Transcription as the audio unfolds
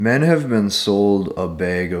Men have been sold a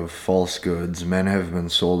bag of false goods. Men have been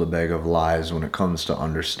sold a bag of lies when it comes to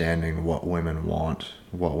understanding what women want,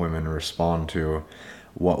 what women respond to,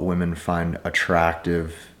 what women find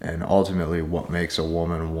attractive, and ultimately what makes a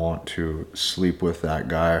woman want to sleep with that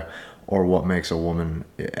guy, or what makes a woman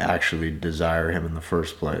actually desire him in the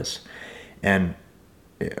first place. And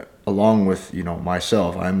along with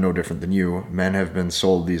myself, I'm no different than you. Men have been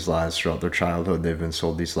sold these lies throughout their childhood. They've been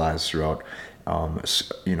sold these lies throughout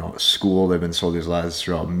school. They've been sold these lies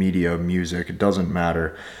throughout media, music. It doesn't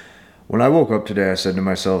matter. When I woke up today, I said to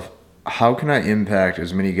myself, how can I impact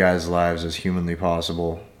as many guys' lives as humanly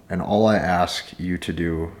possible? And all I ask you to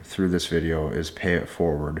do through this video is pay it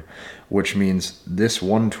forward, which means this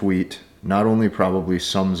one tweet not only probably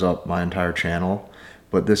sums up my entire channel,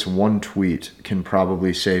 but this one tweet can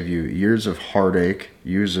probably save you years of heartache,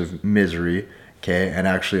 years of misery, okay, and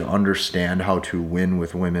actually understand how to win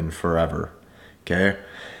with women forever, okay?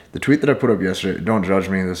 The tweet that I put up yesterday, don't judge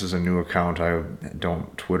me, this is a new account. I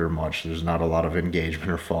don't Twitter much. There's not a lot of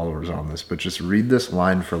engagement or followers on this, but just read this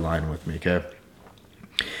line for line with me, okay?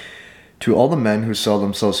 To all the men who sell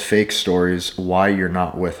themselves fake stories, why you're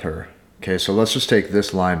not with her. Okay, so let's just take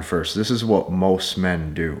this line first. This is what most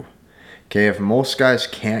men do. Okay, if most guys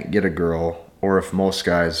can't get a girl, or if most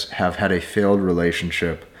guys have had a failed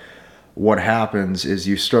relationship, what happens is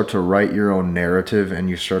you start to write your own narrative and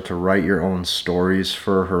you start to write your own stories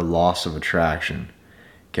for her loss of attraction.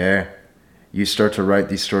 Okay? You start to write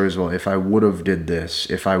these stories, well, if I would have did this,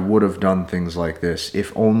 if I would have done things like this,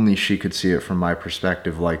 if only she could see it from my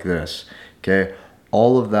perspective like this. Okay?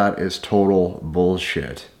 All of that is total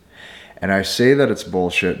bullshit. And I say that it's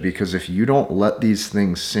bullshit because if you don't let these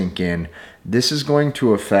things sink in, this is going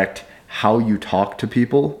to affect how you talk to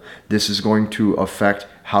people. This is going to affect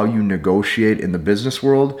how you negotiate in the business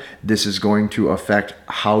world. This is going to affect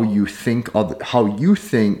how you think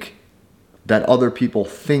that other people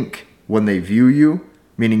think when they view you,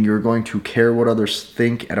 meaning you're going to care what others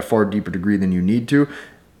think at a far deeper degree than you need to.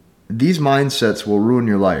 These mindsets will ruin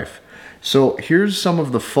your life. So here's some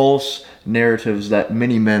of the false narratives that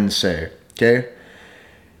many men say, okay?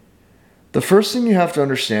 The first thing you have to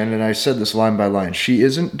understand, and I said this line by line, she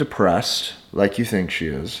isn't depressed like you think she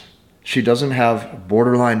is. She doesn't have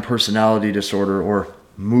borderline personality disorder or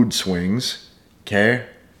mood swings, okay?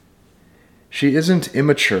 She isn't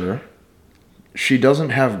immature. She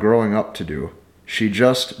doesn't have growing up to do. She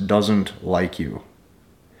just doesn't like you.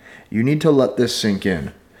 You need to let this sink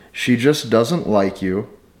in. She just doesn't like you.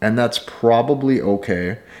 And that's probably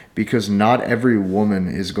okay because not every woman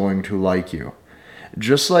is going to like you.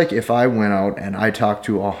 Just like if I went out and I talked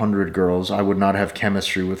to 100 girls, I would not have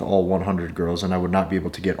chemistry with all 100 girls and I would not be able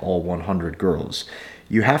to get all 100 girls.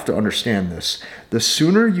 You have to understand this. The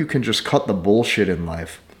sooner you can just cut the bullshit in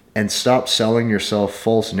life and stop selling yourself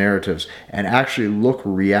false narratives and actually look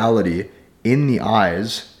reality in the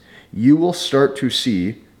eyes, you will start to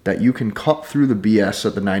see that you can cut through the BS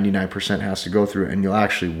that the 99% has to go through and you'll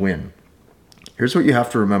actually win. Here's what you have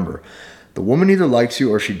to remember. The woman either likes you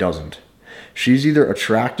or she doesn't. She's either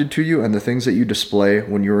attracted to you and the things that you display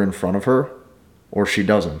when you're in front of her, or she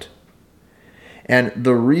doesn't. And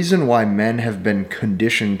the reason why men have been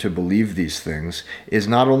conditioned to believe these things is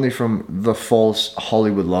not only from the false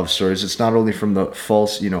Hollywood love stories, it's not only from the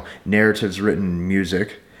false, narratives written in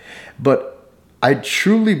music, but I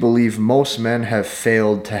truly believe most men have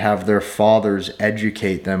failed to have their fathers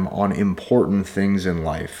educate them on important things in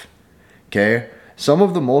life. Okay? Some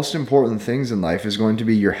of the most important things in life is going to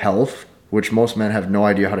be your health, which most men have no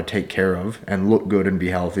idea how to take care of and look good and be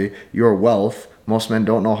healthy. Your wealth, most men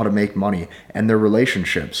don't know how to make money. And their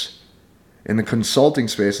relationships. In the consulting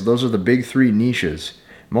space, those are the big three niches.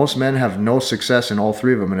 Most men have no success in all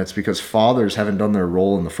three of them, and it's because fathers haven't done their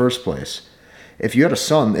role in the first place. If I had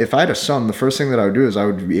a son, the first thing that I would do is I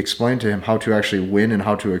would explain to him how to actually win and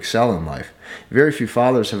how to excel in life. Very few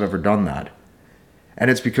fathers have ever done that. And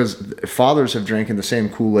it's because fathers have drank in the same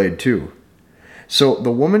Kool-Aid too. So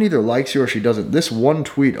the woman either likes you or she doesn't. This one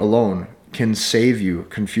tweet alone can save you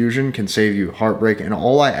confusion, can save you heartbreak. And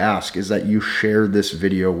all I ask is that you share this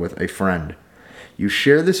video with a friend. You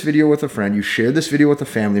share this video with a friend. You share this video with a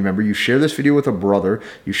family member. You share this video with a brother.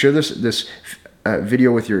 You share this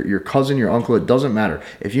video with your cousin, your uncle. It doesn't matter.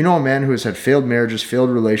 If you know a man who has had failed marriages, failed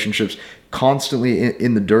relationships, constantly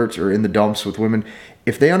in the dirt or in the dumps with women,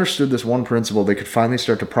 if they understood this one principle, they could finally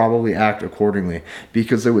start to probably act accordingly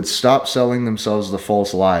because they would stop selling themselves the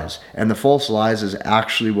false lies. And the false lies is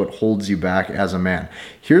actually what holds you back as a man.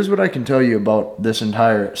 Here's what I can tell you about this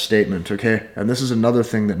entire statement, okay? And this is another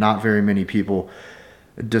thing that not very many people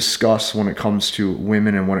discuss when it comes to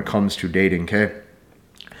women and when it comes to dating, okay?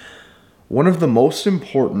 One of the most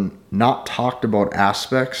important, not talked about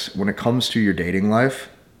aspects when it comes to your dating life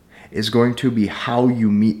is going to be how you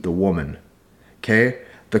meet the woman. Okay?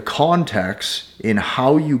 The context in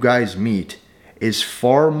how you guys meet is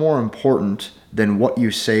far more important than what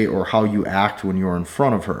you say or how you act when you're in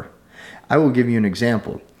front of her. I will give you an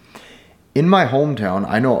example. In my hometown,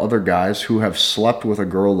 I know other guys who have slept with a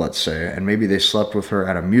girl, let's say, and maybe they slept with her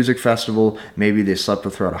at a music festival, maybe they slept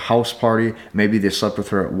with her at a house party, maybe they slept with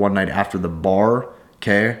her at one night after the bar,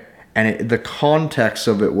 okay? And the context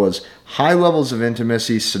of it was high levels of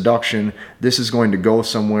intimacy, seduction, this is going to go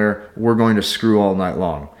somewhere, we're going to screw all night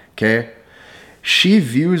long, okay? She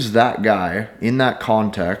views that guy in that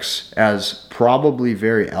context as probably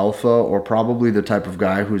very alpha, or probably the type of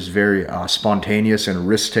guy who's very spontaneous and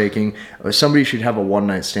risk-taking, somebody should have a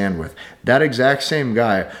one-night stand with. That exact same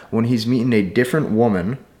guy, when he's meeting a different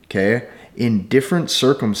woman, okay, in different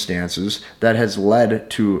circumstances that has led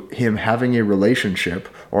to him having a relationship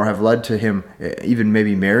or have led to him even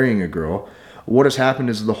maybe marrying a girl, what has happened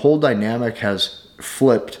is the whole dynamic has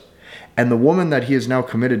flipped. And the woman that he is now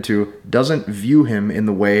committed to doesn't view him in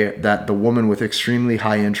the way that the woman with extremely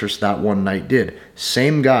high interest that one night did.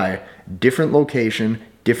 Same guy, different location,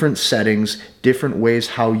 different settings, different ways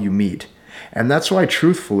how you meet. And that's why,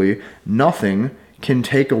 truthfully, nothing can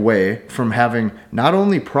take away from having not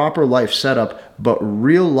only proper life setup, but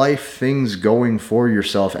real life things going for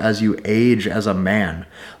yourself as you age as a man.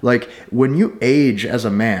 Like, when you age as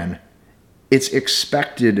a man, it's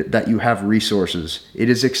expected that you have resources. It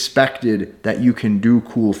is expected that you can do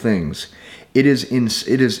cool things. It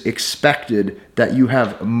is expected that you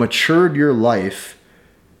have matured your life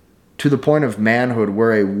to the point of manhood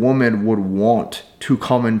where a woman would want to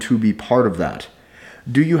come and to be part of that.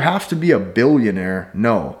 Do you have to be a billionaire?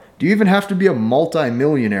 No. Do you even have to be a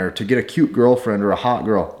multi-millionaire to get a cute girlfriend or a hot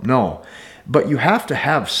girl? No. But you have to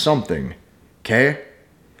have something, okay?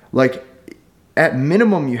 Like, at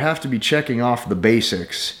minimum, you have to be checking off the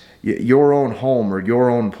basics. Your own home or your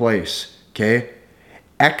own place, okay?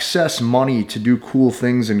 Excess money to do cool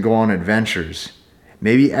things and go on adventures.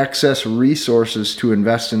 Maybe excess resources to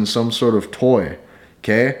invest in some sort of toy,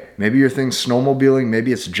 okay? Maybe your thing's snowmobiling,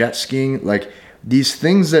 maybe it's jet skiing. Like, these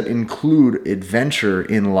things that include adventure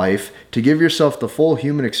in life to give yourself the full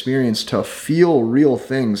human experience to feel real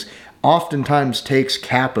things oftentimes takes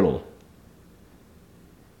capital.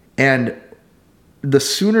 And the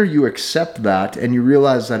sooner you accept that and you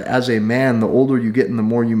realize that as a man, the older you get and the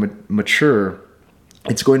more you mature,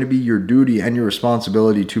 it's going to be your duty and your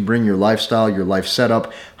responsibility to bring your lifestyle, your life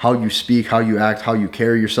setup, how you speak, how you act, how you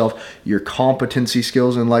carry yourself, your competency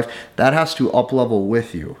skills in life, that has to up-level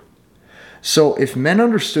with you. So if men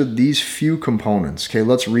understood these few components, okay,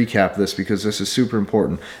 let's recap this because this is super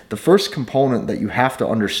important. The first component that you have to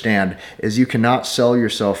understand is you cannot sell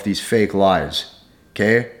yourself these fake lies,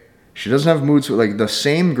 okay? She doesn't have moods. Like, the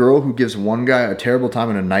same girl who gives one guy a terrible time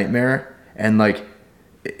and a nightmare and like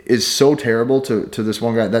is so terrible to this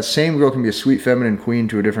one guy, that same girl can be a sweet feminine queen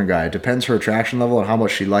to a different guy. It depends her attraction level and how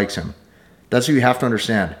much she likes him. That's what you have to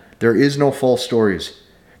understand. There is no false stories.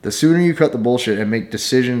 The sooner you cut the bullshit and make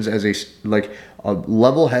decisions as a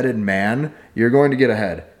level-headed man, you're going to get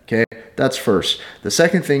ahead. Okay, that's first. The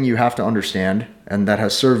second thing you have to understand, and that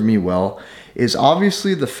has served me well, is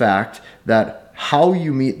obviously the fact that how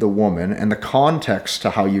you meet the woman and the context to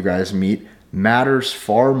how you guys meet matters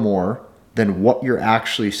far more than what you're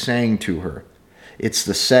actually saying to her. It's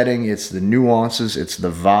the setting, it's the nuances, it's the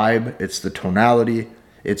vibe, it's the tonality,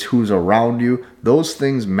 it's who's around you. Those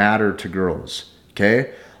things matter to girls,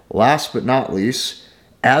 okay? Last but not least,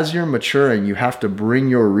 as you're maturing, you have to bring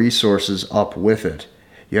your resources up with it.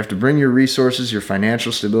 You have to bring your resources, your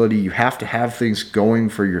financial stability. You have to have things going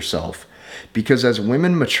for yourself. Because as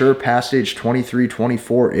women mature past age 23,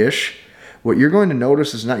 24-ish, what you're going to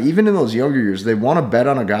notice is not even in those younger years, they want to bet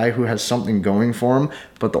on a guy who has something going for him.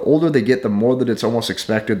 But the older they get, the more that it's almost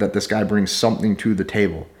expected that this guy brings something to the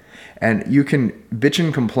table. And you can bitch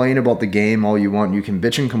and complain about the game all you want. You can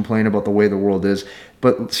bitch and complain about the way the world is.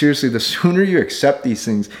 But seriously, the sooner you accept these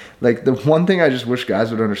things, like, the one thing I just wish guys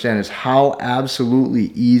would understand is how absolutely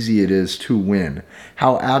easy it is to win.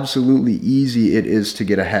 How absolutely easy it is to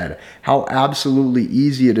get ahead. How absolutely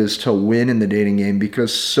easy it is to win in the dating game,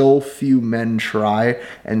 because so few men try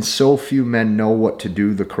and so few men know what to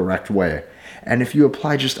do the correct way. And if you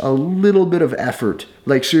apply just a little bit of effort,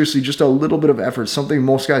 like seriously, just a little bit of effort, something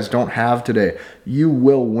most guys don't have today, you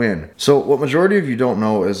will win. So what majority of you don't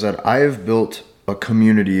know is that I have built a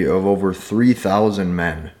community of over 3,000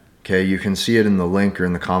 men. Okay, you can see it in the link or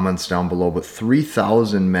in the comments down below, but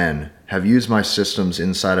 3,000 men have used my systems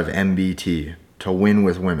inside of MBT to win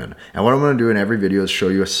with women. And what I'm going to do in every video is show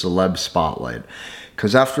you a celeb spotlight.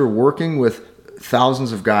 Because after working with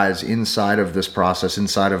thousands of guys inside of this process,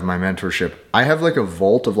 inside of my mentorship, I have like a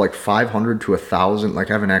vault of like 500 to 1,000. Like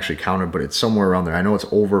I haven't actually counted, but it's somewhere around there. I know it's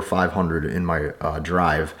over 500 in my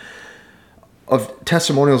drive of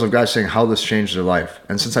testimonials of guys saying how this changed their life.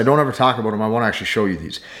 And since I don't ever talk about them, I want to actually show you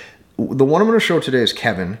these. The one I'm going to show today is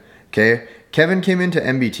Kevin. Okay. Kevin came into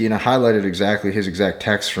MBT, and I highlighted exactly his exact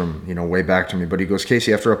text from, way back to me. But he goes,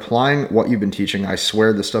 Casey, after applying what you've been teaching, I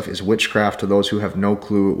swear this stuff is witchcraft to those who have no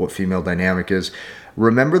clue what female dynamic is.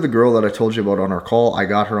 Remember the girl that I told you about on our call? I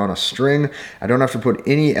got her on a string. I don't have to put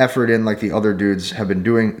any effort in like the other dudes have been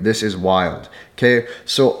doing. This is wild. Okay.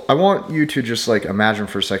 So I want you to just like imagine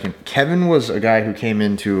for a second. Kevin was a guy who came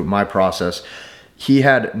into my process. He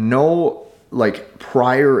had no like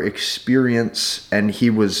prior experience, and he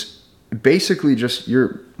was basically just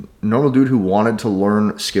your normal dude who wanted to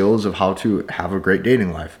learn skills of how to have a great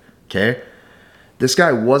dating life. Okay. This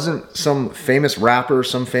guy wasn't some famous rapper,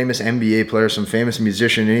 some famous NBA player, some famous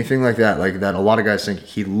musician, anything like that a lot of guys think.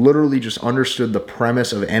 He literally just understood the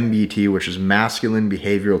premise of MBT, which is masculine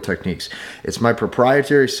behavioral techniques. It's my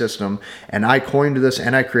proprietary system, and I coined this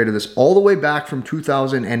and I created this all the way back from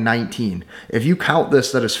 2019. If you count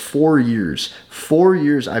this, that is 4 years. 4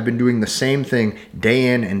 years I've been doing the same thing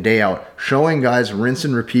day in and day out, showing guys rinse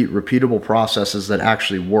and repeat, repeatable processes that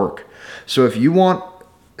actually work. So if you want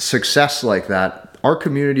success like that, our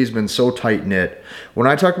community has been so tight knit. When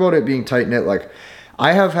I talk about it being tight knit, like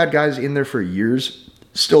I have had guys in there for years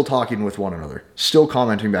still talking with one another, still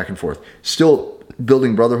commenting back and forth, still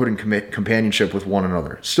building brotherhood and companionship with one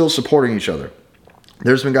another, still supporting each other.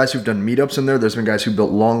 There's been guys who've done meetups in there. There's been guys who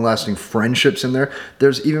built long-lasting friendships in there.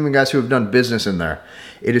 There's even been guys who have done business in there.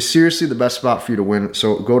 It is seriously the best spot for you to win.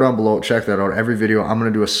 So go down below, check that out. Every video, I'm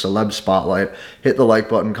going to do a celeb spotlight. Hit the like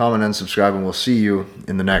button, comment, and subscribe, and we'll see you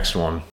in the next one.